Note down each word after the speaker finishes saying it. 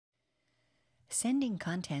Sending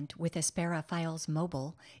content with Aspera Files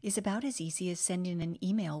Mobile is about as easy as sending an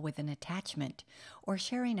email with an attachment or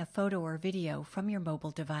sharing a photo or video from your mobile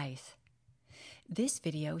device. This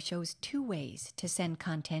video shows two ways to send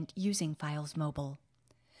content using Files Mobile.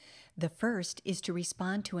 The first is to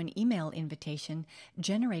respond to an email invitation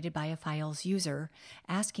generated by a Files user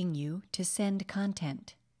asking you to send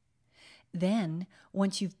content. Then,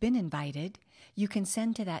 once you've been invited, you can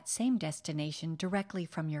send to that same destination directly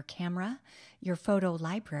from your camera, your photo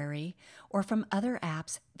library, or from other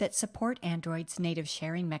apps that support Android's native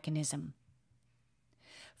sharing mechanism.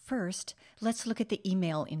 First, let's look at the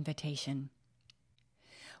email invitation.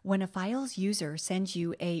 When a Files user sends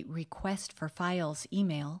you a Request for Files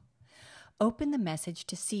email, open the message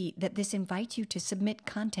to see that this invites you to submit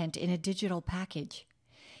content in a digital package.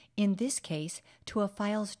 In this case, to a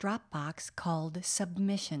Files Dropbox called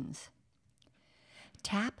Submissions.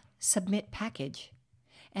 Tap Submit Package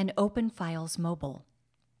and open Files Mobile.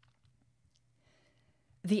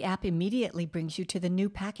 The app immediately brings you to the new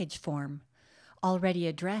package form, already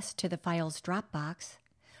addressed to the Files Dropbox,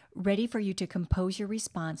 ready for you to compose your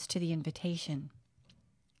response to the invitation.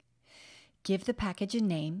 Give the package a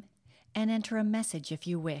name and enter a message if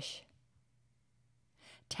you wish.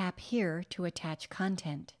 Tap here to attach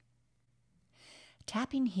content.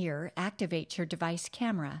 Tapping here activates your device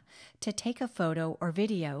camera to take a photo or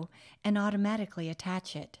video and automatically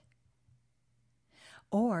attach it.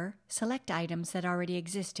 Or select items that already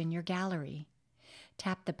exist in your gallery.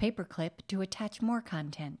 Tap the paperclip to attach more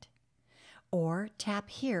content. Or tap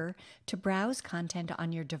here to browse content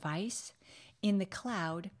on your device, in the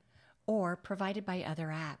cloud, or provided by other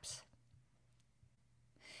apps.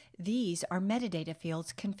 These are metadata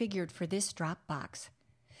fields configured for this Dropbox.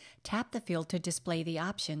 Tap the field to display the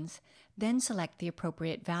options, then select the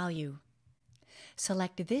appropriate value.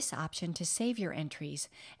 Select this option to save your entries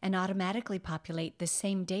and automatically populate the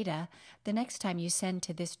same data the next time you send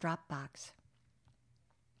to this Dropbox.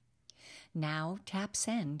 Now tap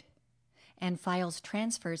Send, and Files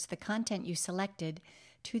transfers the content you selected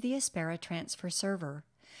to the Aspera transfer server,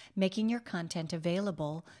 making your content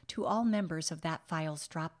available to all members of that Files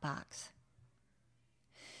Dropbox.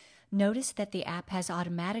 Notice that the app has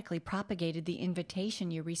automatically propagated the invitation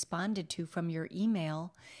you responded to from your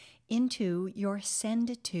email into your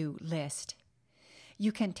Send To list.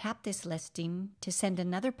 You can tap this listing to send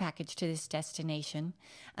another package to this destination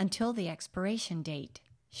until the expiration date,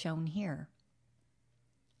 shown here.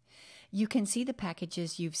 You can see the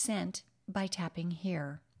packages you've sent by tapping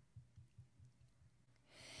here.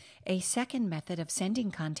 A second method of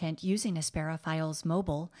sending content using Aspera Files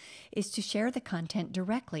Mobile is to share the content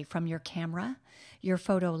directly from your camera, your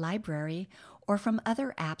photo library, or from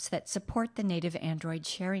other apps that support the native Android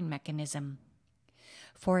sharing mechanism.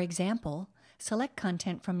 For example, select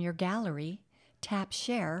content from your gallery, tap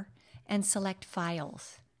Share, and select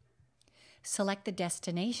Files. Select the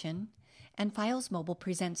destination, and Files Mobile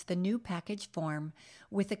presents the new package form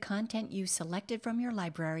with the content you selected from your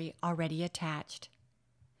library already attached.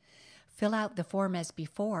 Fill out the form as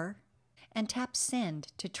before, and tap Send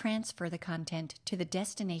to transfer the content to the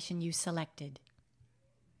destination you selected.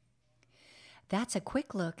 That's a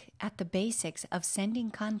quick look at the basics of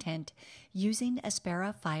sending content using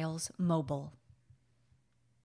Aspera Files Mobile.